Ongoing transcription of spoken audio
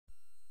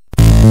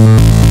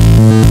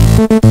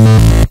Total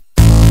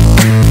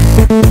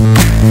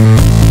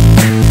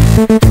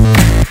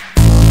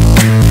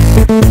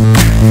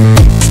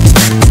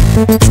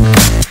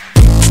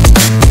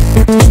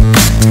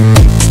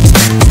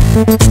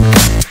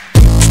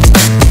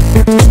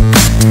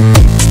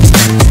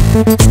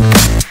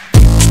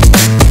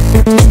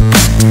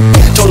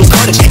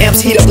carnage,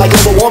 amps heat up like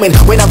overwarming.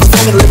 When I'm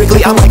performing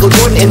lyrically, I'm Michael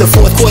Jordan in the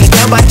fourth quarter,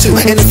 down by 2.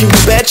 And if you a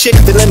bad chick,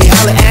 then let me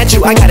holler at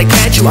you. I gotta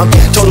catch you. I'm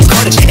total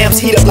carnage, amps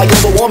heat up like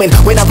overwarming.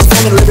 When I'm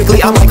performing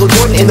lyrically, I'm Michael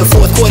Jordan in the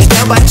fourth quarter,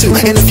 down by 2.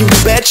 And if you a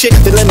bad chick,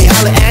 then let me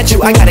holler at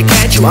you. I gotta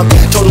catch you. I'm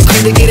total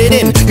clean to get it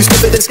in. You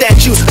stiffer than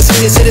statues, a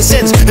senior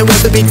citizens. And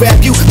once the beat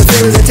grab you, the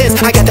feeling's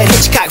intense. I got that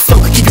Hitchcock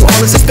flow, keep you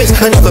all in suspense.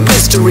 Another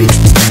mystery.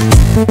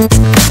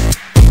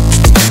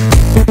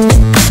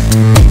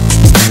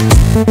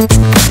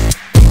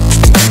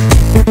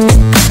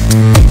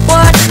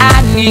 What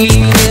I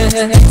need is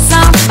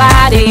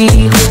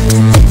somebody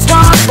who's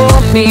strong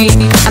for me.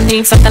 I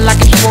need something like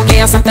a hero,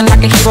 yeah, something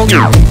like a hero.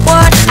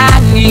 What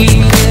I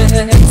need is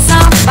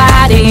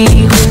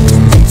somebody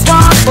who's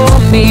strong for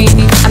me.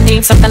 I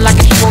need something like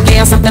a hero,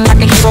 yeah, something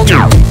like a hero.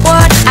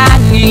 What I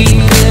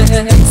need is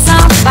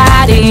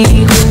somebody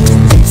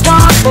who's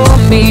strong for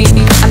me.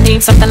 I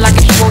need something like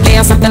a hero,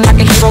 yeah, something like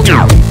a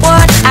hero.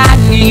 What I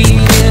need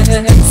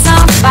is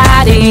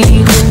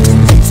somebody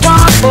who's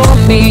strong for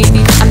me.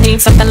 I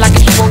need something like a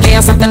hero,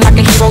 yeah, something like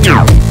a hero.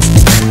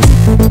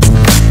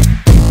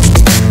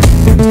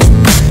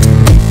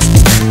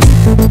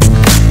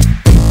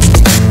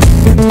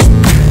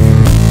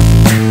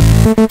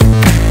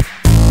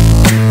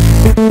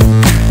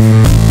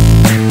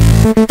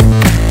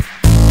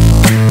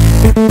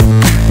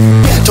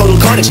 Total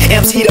carnage,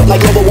 amps heat up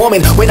like global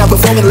warming. When I'm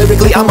performing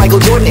lyrically, I'm Michael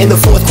Jordan in the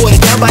fourth quarter,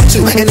 down by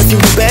 2. And if you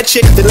a bad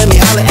chick, then let me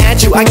holler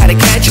at you. I gotta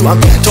catch you. I'm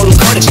total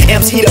carnage,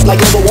 amps heat up like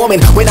global warming.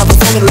 When I'm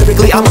performing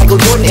lyrically, I'm Michael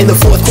Jordan in the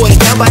fourth quarter,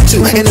 down by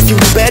 2. And if you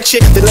a bad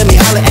chick, then let me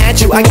holler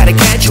at you. I gotta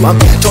catch you. I'm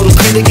total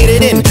clean to get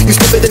it in. You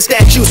stiffer than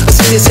statues, a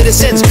senior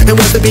citizens. And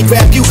once the beat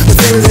grab you, the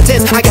feeling's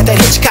intense. I got that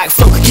Hitchcock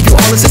flow, keep you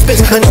all in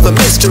suspense. Another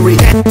mystery.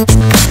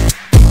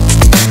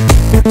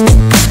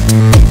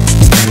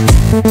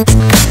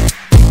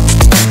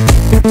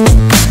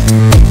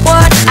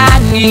 What I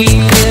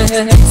need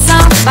is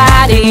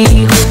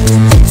somebody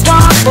who's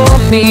strong for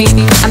me.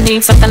 I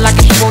need something like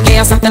a hero,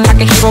 yeah, something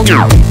like a hero.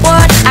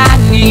 What I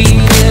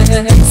need is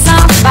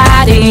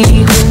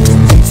somebody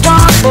who's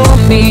strong for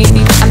me.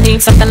 I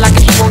need something like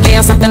a hero,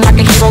 yeah, something like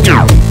a hero.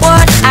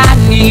 What I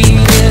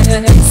need is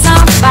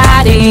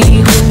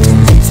somebody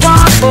who's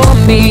strong for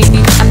me.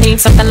 I need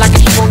something like a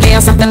hero, yeah,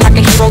 something like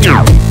a hero.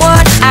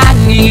 What I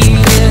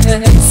need is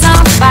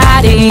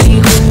somebody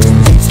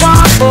who's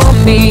strong for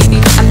me.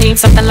 I need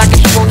something like a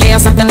hero, yeah,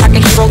 something like a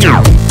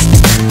hero.